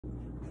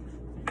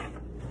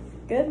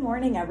Good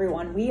morning,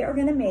 everyone. We are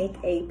going to make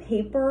a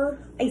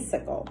paper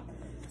icicle.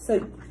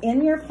 So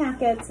in your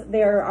packets,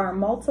 there are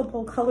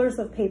multiple colors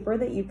of paper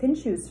that you can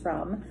choose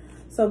from.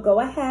 So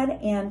go ahead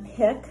and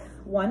pick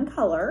one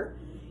color,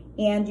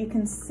 and you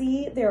can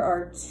see there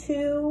are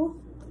two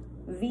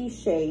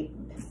V-shaped,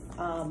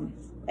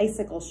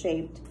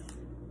 icicle-shaped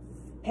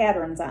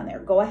patterns on there.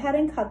 Go ahead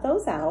and cut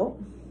those out.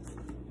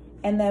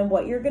 And then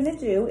what you're going to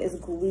do is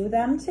glue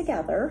them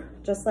together,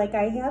 just like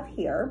I have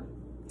here.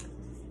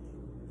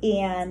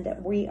 And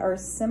we are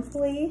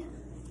simply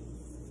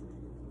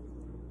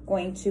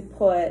going to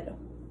put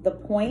the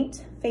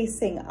point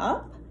facing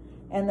up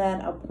and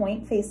then a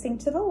point facing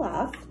to the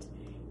left.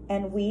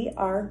 And we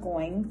are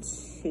going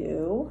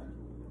to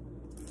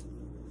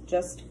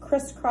just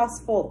crisscross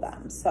fold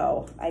them.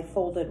 So I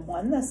folded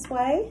one this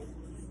way.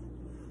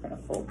 I'm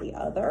going to fold the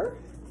other.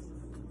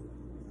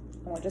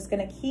 And we're just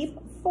going to keep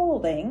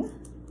folding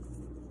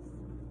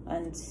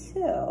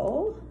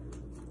until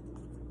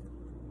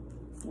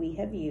we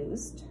have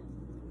used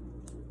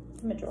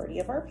the majority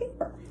of our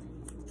paper.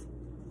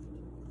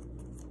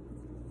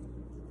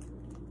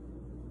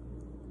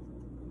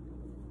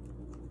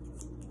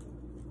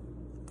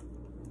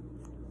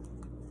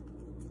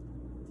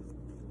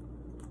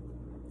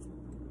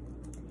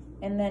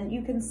 And then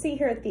you can see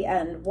here at the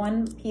end,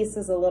 one piece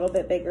is a little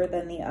bit bigger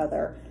than the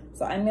other.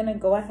 So I'm gonna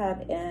go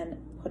ahead and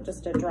put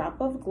just a drop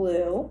of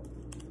glue.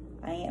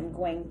 I am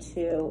going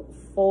to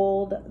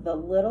fold the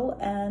little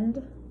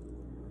end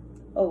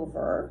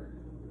over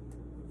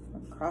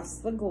across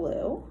the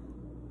glue.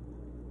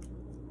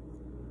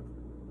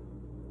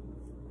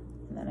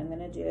 And then I'm going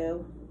to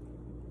do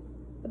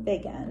the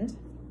big end.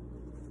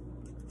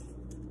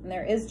 And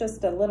there is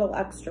just a little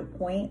extra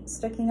point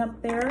sticking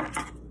up there.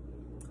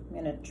 I'm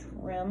going to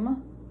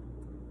trim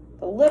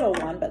the little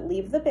one, but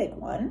leave the big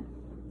one.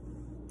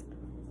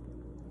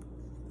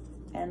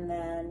 And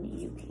then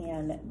you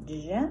can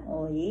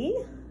gently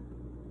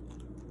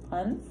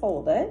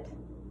unfold it.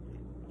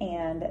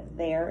 And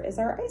there is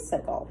our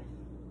icicle.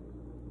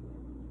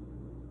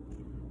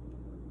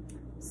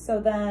 So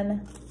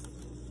then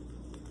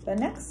the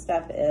next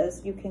step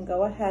is you can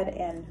go ahead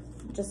and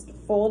just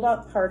fold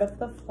up part of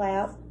the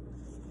flap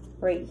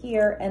right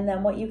here. And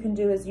then what you can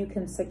do is you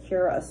can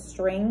secure a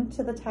string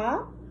to the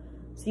top.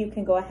 So you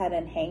can go ahead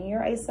and hang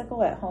your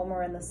icicle at home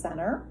or in the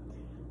center.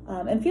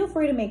 And feel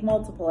free to make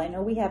multiple. I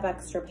know we have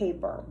extra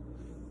paper.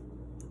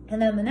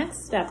 And then the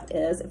next step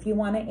is if you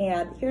want to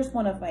add, here's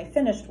one of my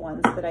finished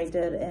ones that I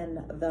did in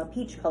the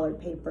peach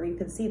colored paper. You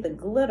can see the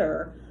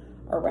glitter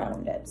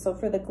around it. So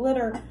for the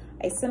glitter,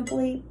 I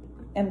simply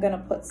am going to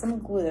put some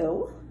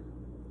glue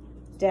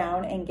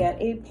down and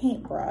get a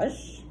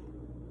paintbrush.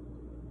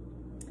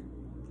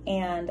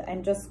 And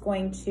I'm just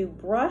going to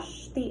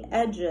brush the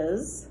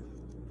edges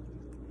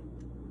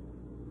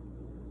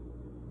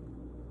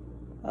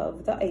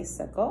of the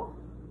icicle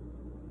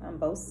on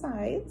both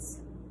sides.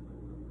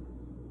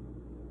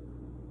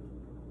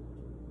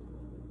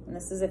 And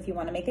this is if you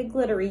want to make it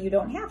glittery. You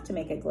don't have to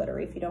make it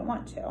glittery if you don't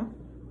want to.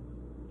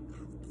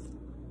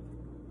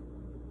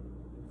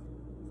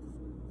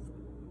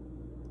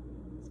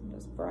 So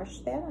just brush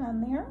that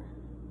on there.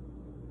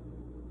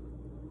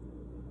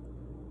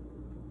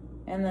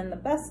 And then the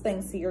best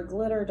thing, so your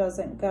glitter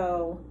doesn't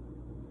go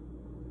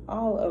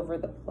all over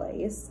the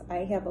place,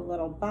 I have a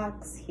little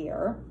box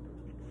here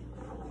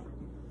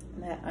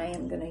that I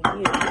am going to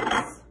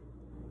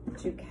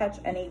use to catch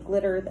any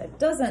glitter that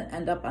doesn't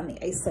end up on the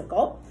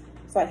icicle.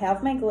 So I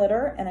have my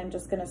glitter and I'm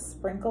just going to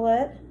sprinkle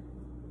it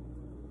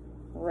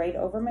right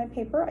over my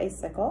paper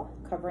icicle,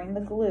 covering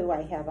the glue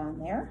I have on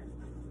there.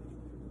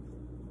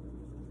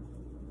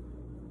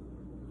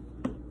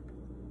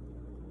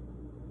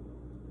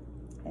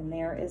 And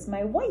there is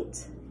my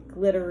white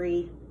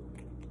glittery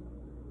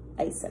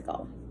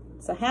icicle.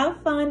 So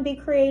have fun, be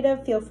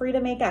creative, feel free to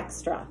make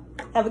extra.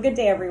 Have a good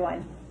day,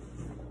 everyone.